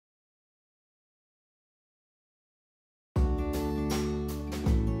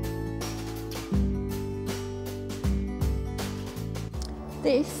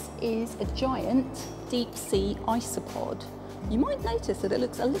This is a giant deep sea isopod. You might notice that it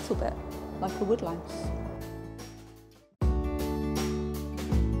looks a little bit like a woodlouse.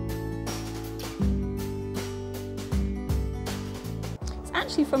 It's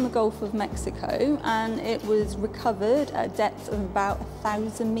actually from the Gulf of Mexico, and it was recovered at a depth of about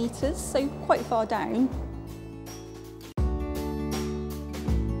 1,000 metres, so quite far down.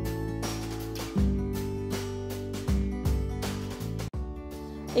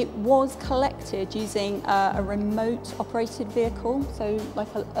 It was collected using a remote operated vehicle, so like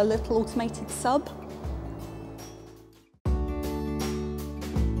a little automated sub.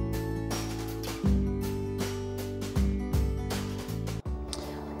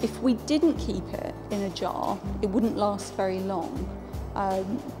 If we didn't keep it in a jar, it wouldn't last very long.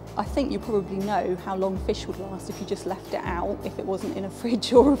 I think you probably know how long fish would last if you just left it out, if it wasn't in a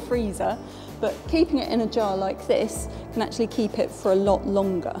fridge or a freezer. But keeping it in a jar like this can actually keep it for a lot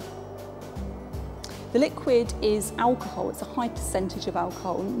longer. The liquid is alcohol. It's a high percentage of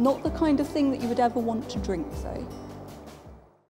alcohol, not the kind of thing that you would ever want to drink though.